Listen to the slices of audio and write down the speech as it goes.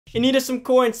In need of some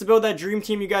coins to build that dream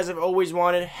team you guys have always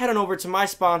wanted, head on over to my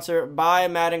sponsor, Buy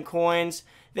Madden Coins.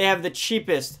 They have the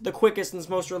cheapest, the quickest, and the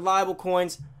most reliable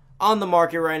coins on the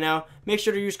market right now. Make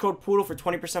sure to use code Poodle for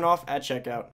 20% off at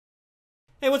checkout.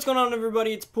 Hey, what's going on,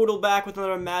 everybody? It's Poodle back with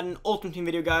another Madden Ultimate Team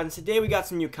video, guys. And today we got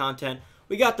some new content.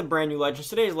 We got the brand new Legends.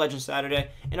 Today is Legends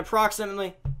Saturday. In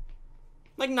approximately,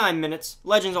 like 9 minutes,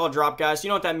 Legends all drop, guys. You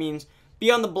know what that means.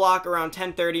 Be on the block around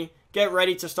 10:30. Get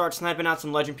ready to start sniping out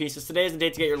some Legend pieces. Today is the day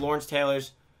to get your Lawrence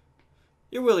Taylors,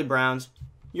 your Willie Browns,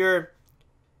 your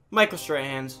Michael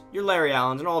Strahans, your Larry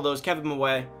Allens, and all those. Kevin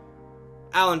Maway,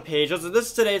 Alan Page. This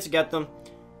is today to get them.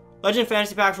 Legend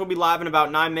Fantasy Packs will be live in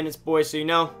about 9 minutes, boys. So you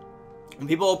know, when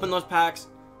people open those packs,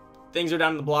 things are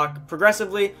down the block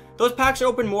progressively. Those packs are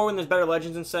open more when there's better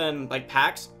Legends instead of like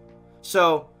packs.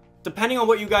 So depending on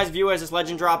what you guys view as this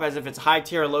Legend drop, as if it's high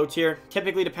tier or low tier,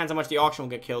 typically depends how much the auction will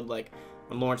get killed. Like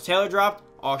when Lawrence Taylor dropped,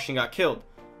 auction got killed.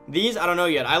 These, I don't know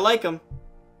yet. I like them,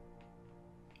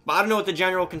 but I don't know what the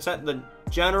general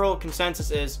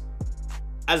consensus is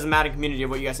as the Madden community of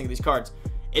what you guys think of these cards.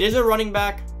 It is a running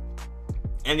back,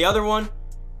 and the other one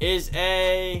is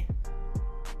a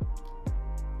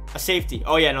safety.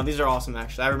 Oh yeah, no, these are awesome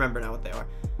actually. I remember now what they are.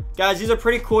 Guys, these are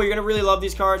pretty cool. You're going to really love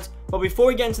these cards. But before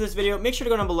we get into this video, make sure to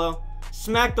go down below,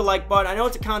 smack the like button. I know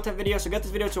it's a content video, so get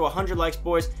this video to 100 likes,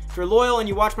 boys. If you're loyal and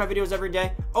you watch my videos every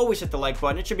day, always hit the like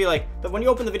button. It should be like, when you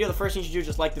open the video, the first thing you should do is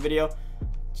just like the video.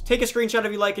 Just take a screenshot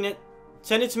of you liking it.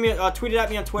 Send it to me, tweet it at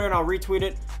me on Twitter, and I'll retweet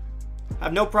it. I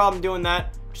have no problem doing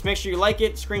that. Just make sure you like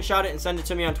it, screenshot it, and send it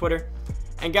to me on Twitter.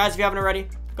 And guys, if you haven't already,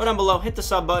 go down below, hit the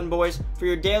sub button, boys, for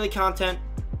your daily content,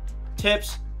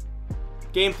 tips,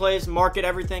 gameplays, market,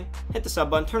 everything. Hit the sub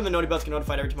button, turn the noti bell to get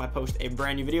notified every time I post a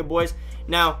brand new video, boys.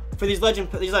 Now, for these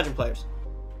legend players,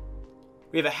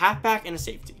 we have a halfback and a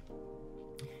safety.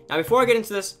 Now, before I get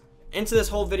into this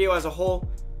whole video as a whole,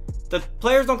 the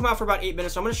players don't come out for about 8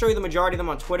 minutes, so I'm going to show you the majority of them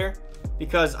on Twitter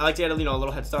because I like to get a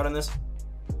little head start on this.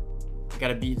 I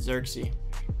gotta beat Xerxes.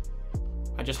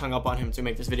 I just hung up on him to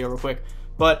make this video real quick,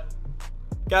 but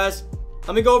guys,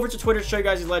 let me go over to Twitter to show you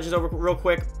guys these legends over real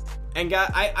quick. And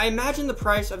guys, I imagine the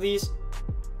price of these,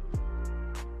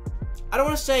 I don't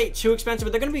want to say too expensive,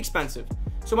 but they're going to be expensive.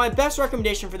 So my best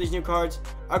recommendation for these new cards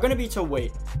are going to be to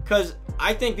wait, because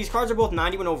I think these cards are both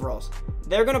 91 overalls.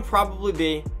 They're going to probably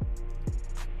be,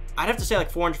 I'd have to say like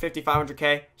 450,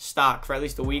 500k stock for at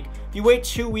least a week. If you wait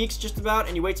 2 weeks just about,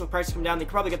 and you wait till the prices come down, you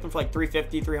can probably get them for like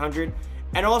 350, 300.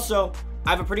 And also,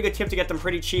 I have a pretty good tip to get them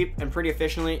pretty cheap and pretty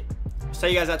efficiently. I'll tell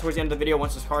you guys that towards the end of the video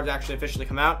once this cards actually officially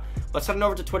come out. Let's head on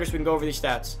over to Twitter so we can go over these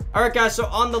stats. Alright guys, so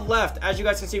on the left, as you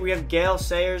guys can see, we have Gale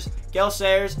Sayers. Gale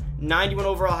Sayers, 91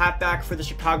 overall halfback for the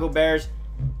Chicago Bears.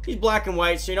 He's black and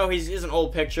white, so you know he's an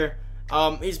old picture.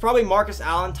 He's probably Marcus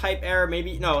Allen type era,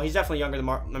 maybe. No, he's definitely younger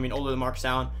than older than Marcus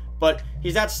Allen. But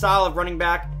he's that style of running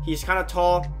back. He's kind of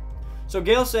tall. So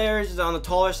Gale Sayers is on the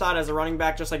taller side as a running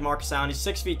back, just like Marcus Allen. He's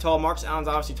 6 feet tall. Marcus Allen's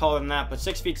obviously taller than that, but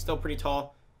 6 feet still pretty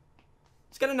tall.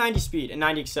 He's got a 90 speed and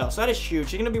 90 excel, so that is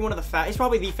huge. He's going to be one of the he's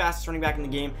probably the fastest running back in the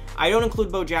game. I don't include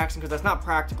Bo Jackson because that's not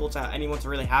practical to anyone to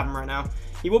really have him right now.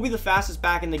 He will be the fastest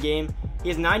back in the game. He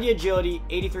has 90 agility,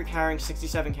 83 carrying,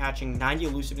 67 catching, 90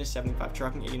 elusiveness, 75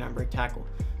 trucking, 89 break tackle.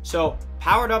 So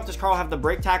powered up, this car will have the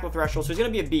break tackle threshold, so he's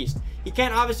going to be a beast. He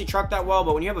can't obviously truck that well,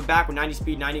 but when you have a back with 90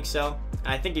 speed, 90 excel, and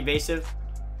I think evasive,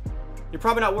 you're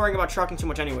probably not worrying about trucking too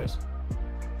much anyways.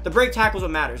 The break tackle is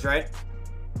what matters, right?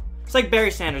 It's like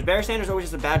Barry Sanders. Barry Sanders is always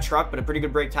just a bad truck, but a pretty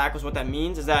good break tackle. So what that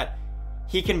means is that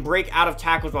he can break out of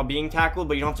tackles while being tackled,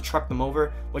 but you don't have to truck them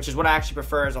over, which is what I actually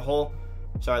prefer as a whole.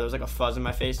 Sorry, there was like a fuzz in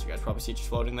my face. You guys probably see it just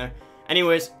floating there.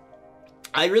 Anyways,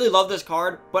 I really love this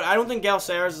card, but I don't think Gale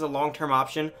Sayers is a long-term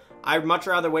option. I'd much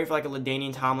rather wait for like a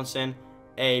LaDainian Tomlinson,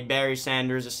 a Barry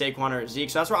Sanders, a Saquon, or a Zeke.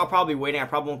 So that's where I'll probably be waiting. I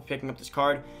probably won't be picking up this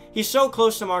card. He's so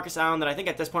close to Marcus Allen that I think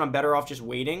at this point I'm better off just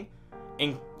waiting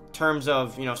in terms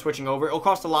of, you know, switching over. It'll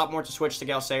cost a lot more to switch to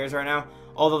Gale Sayers right now.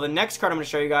 Although the next card I'm going to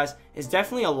show you guys is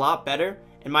definitely a lot better.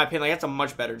 In my opinion, like, that's a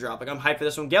much better drop. Like, I'm hyped for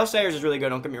this one. Gale Sayers is really good,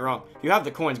 don't get me wrong. If you have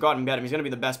the coins, go out and bet him. He's going to be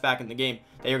the best back in the game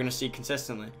that you're going to see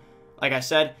consistently. Like I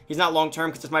said, he's not long-term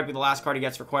because this might be the last card he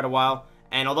gets for quite a while.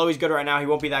 And although he's good right now, he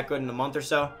won't be that good in a month or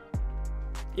so.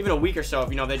 Even a week or so, if,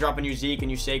 you know, they drop a new Zeke, a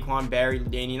new Saquon, Barry,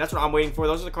 LaDainian. That's what I'm waiting for.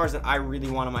 Those are the cards that I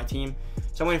really want on my team.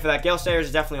 So I'm waiting for that. Gale Sayers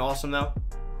is definitely awesome, though.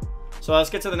 So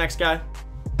let's get to the next guy.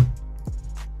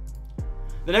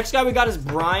 The next guy we got is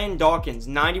Brian Dawkins,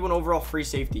 91 overall free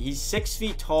safety. He's 6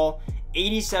 feet tall,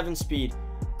 87 speed.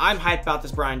 I'm hyped about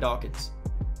this Brian Dawkins.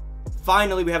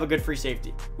 Finally, we have a good free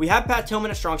safety. We have Pat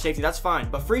Tillman at strong safety. That's fine.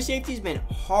 But free safety's been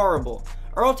horrible.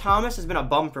 Earl Thomas has been a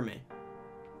bum for me.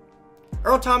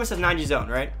 Earl Thomas has 90 zone,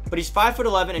 right? But he's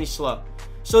 5'11" and he's slow.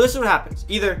 So this is what happens.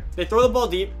 Either they throw the ball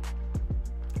deep,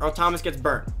 or Earl Thomas gets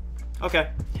burnt. Okay.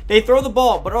 They throw the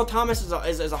ball, but Earl Thomas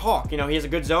is a hawk. You know, he has a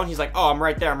good zone. He's like, oh, I'm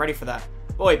right there. I'm ready for that.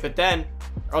 But wait, but then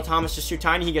Earl Thomas just too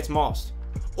tiny. He gets mossed.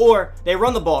 Or they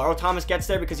run the ball. Earl Thomas gets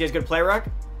there because he has good play rec.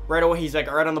 Right away, he's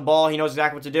like right on the ball. He knows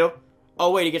exactly what to do.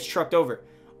 Oh, wait, he gets trucked over.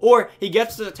 Or he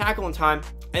gets to the tackle in time,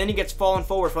 and then he gets fallen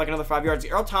forward for like another 5 yards.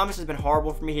 Earl Thomas has been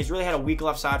horrible for me. He's really had a weak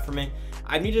left side for me.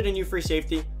 I needed a new free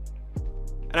safety,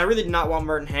 and I really did not want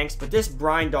Merton Hanks. But this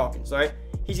Brian Dawkins, all right?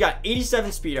 He's got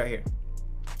 87 speed right here.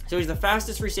 So he's the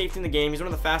fastest free safety in the game. He's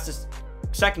one of the fastest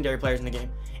secondary players in the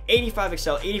game. 85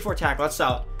 excel, 84 tackle. That's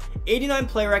solid. 89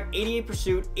 play rec, 88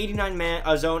 pursuit, 89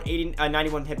 man zone,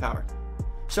 91 hit power.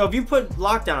 So if you put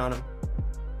lockdown on him,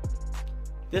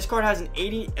 this card has an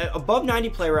above 90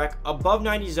 play rec, above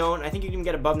 90 zone. I think you can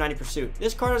get above 90 pursuit.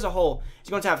 This card as a whole is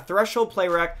going to have threshold play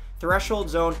rec, threshold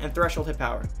zone, and threshold hit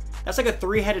power. That's like a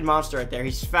three-headed monster right there.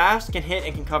 He's fast, can hit,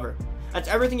 and can cover. That's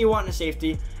everything you want in a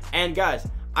safety. And guys,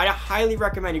 I highly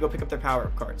recommend you go pick up their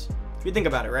power-up cards. If you think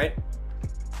about it, right?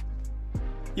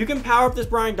 You can power up this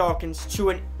Brian Dawkins to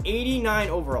an 89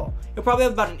 overall. You'll probably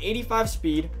have about an 85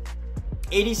 speed,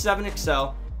 87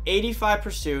 excel, 85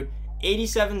 pursuit,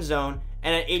 87 zone,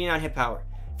 and an 89 hit power.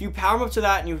 If you power him up to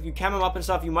that and you chem him up and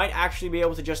stuff, you might actually be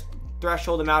able to just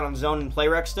threshold him out on zone and play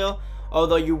rec still.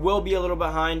 Although you will be a little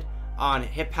behind on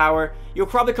hit power. You'll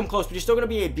probably come close, but you're still going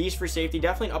to be a beast for safety.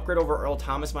 Definitely an upgrade over Earl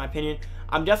Thomas, in my opinion.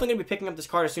 I'm definitely going to be picking up this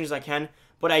card as soon as I can,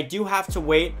 but I do have to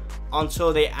wait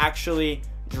until they actually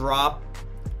drop,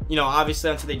 you know,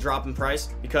 obviously until they drop in price,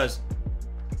 because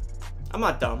I'm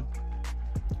not dumb.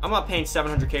 I'm not paying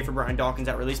 $700K for Brian Dawkins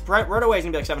at release. Right away, he's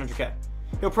going to be like $700K.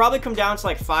 He'll probably come down to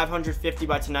like $550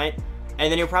 by tonight,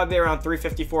 and then he'll probably be around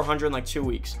 $350, $400 in like 2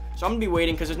 weeks. So I'm gonna be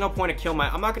waiting because there's no point to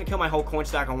I'm not gonna kill my whole coin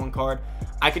stack on one card.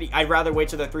 I'd rather wait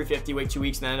till the $350, wait 2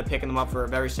 weeks, and then end up picking them up for a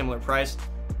very similar price.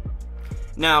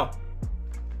 Now,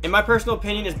 in my personal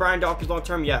opinion, is Brian Dawkins long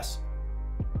term? Yes.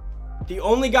 The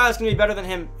only guy that's gonna be better than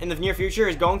him in the near future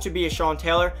is going to be a Sean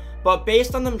Taylor. But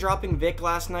based on them dropping Vic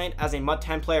last night as a MUT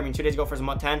 10 player, I mean 2 days ago for his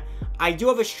MUT 10, I do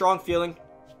have a strong feeling.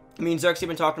 Me and Zerxy have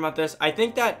been talking about this. I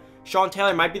think that Sean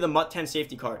Taylor might be the MUT 10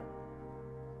 safety card.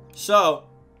 So,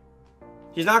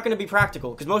 he's not going to be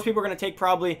practical because most people are going to take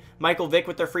probably Michael Vick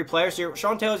with their free players. So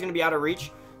Sean Taylor's going to be out of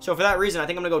reach. So for that reason, I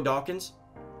think I'm going to go Dawkins.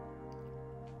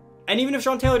 And even if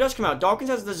Sean Taylor does come out, Dawkins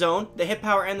has the zone, the hit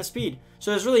power, and the speed.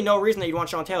 So there's really no reason that you'd want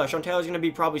Sean Taylor. Sean Taylor's going to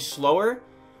be probably slower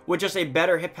with just a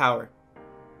better hit power.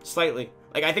 Slightly.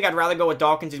 Like, I think I'd rather go with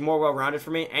Dawkins. He's more well-rounded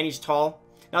for me, and he's tall.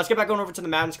 Now, let's get back over to the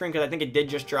Madden screen because I think it did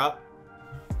just drop.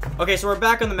 Okay, so we're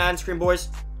back on the Madden screen, boys.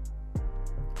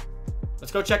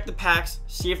 Let's go check the packs,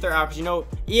 see if they're out, because, you know,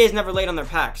 EA's never late on their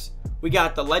packs. We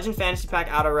got the Legend Fantasy Pack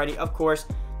out already, of course.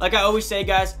 Like I always say,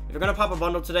 guys, if you're going to pop a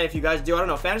bundle today, if you guys do, I don't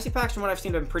know, Fantasy Packs from what I've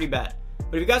seen have been pretty bad.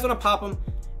 But if you guys want to pop them,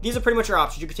 these are pretty much your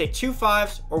options. You could take 2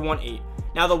 5s or 1 8.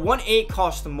 Now, the 1 8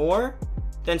 costs more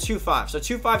than 2 5s. So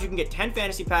 2 5s, you can get 10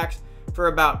 Fantasy Packs for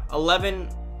about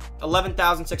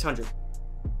 11,600.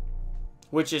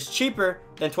 Which is cheaper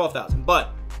than 12,000,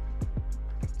 but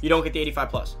you don't get the 85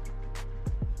 plus.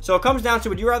 So it comes down to,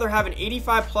 would you rather have an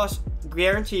 85 plus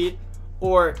guaranteed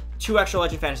or 2 extra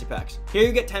Legend Fantasy Packs? Here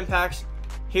you get 10 packs,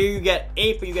 here you get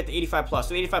 8, but you get the 85 plus.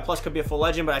 So the 85 plus could be a full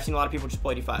Legend, but I've seen a lot of people just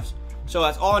pull 85s. So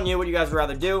that's all on you, what you guys would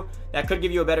rather do. That could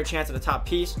give you a better chance at the top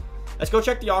piece. Let's go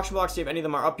check the auction block, see if any of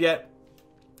them are up yet.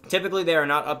 Typically, they are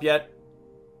not up yet.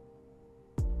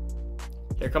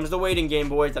 Here comes the waiting game,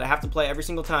 boys, that I have to play every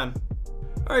single time.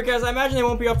 Alright guys, I imagine they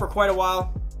won't be up for quite a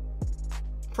while.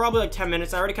 Probably like 10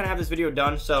 minutes. I already kind of have this video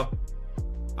done, so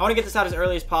I want to get this out as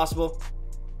early as possible.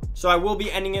 So I will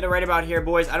be ending it right about here,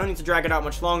 boys. I don't need to drag it out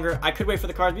much longer. I could wait for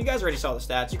the cards, but you guys already saw the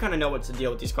stats. You kind of know what's the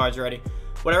deal with these cards already.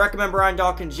 Would I recommend Brian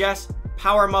Dawkins? Yes.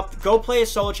 Power him up. Go play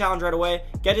his solo challenge right away.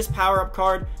 Get his power-up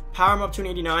card. Power him up to an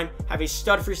 89. Have a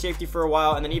stud free safety for a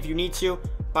while, and then if you need to,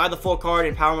 buy the full card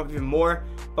and power him up even more.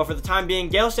 But for the time being,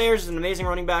 Gale Sayers is an amazing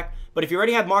running back. But if you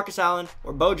already have Marcus Allen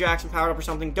or Bo Jackson powered up or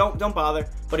something, don't bother.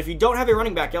 But if you don't have a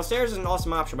running back, Gale Sayers is an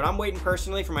awesome option. But I'm waiting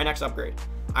personally for my next upgrade.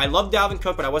 I love Dalvin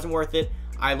Cook, but I wasn't worth it.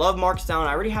 I love Marcus Allen.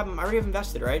 I already have him. I already have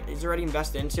invested, right? He's already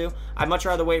invested into. I'd much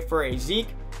rather wait for a Zeke,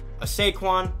 a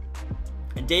Saquon,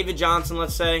 a David Johnson,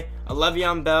 let's say, a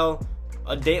Le'Veon Bell,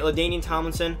 a LaDainian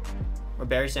Tomlinson, or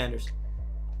Barry Sanders.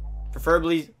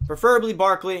 Preferably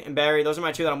Barkley and Barry. Those are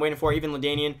my 2 that I'm waiting for, even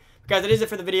LaDainian. Guys, that is it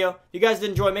for the video. If you guys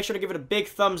did enjoy, make sure to give it a big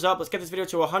thumbs up. Let's get this video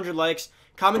to 100 likes.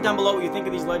 Comment down below what you think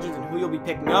of these legends and who you'll be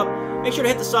picking up. Make sure to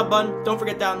hit the sub button. Don't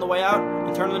forget that on the way out.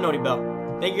 And turn on the noti bell.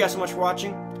 Thank you guys so much for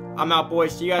watching. I'm out,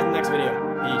 boys. See you guys in the next video.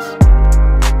 Peace.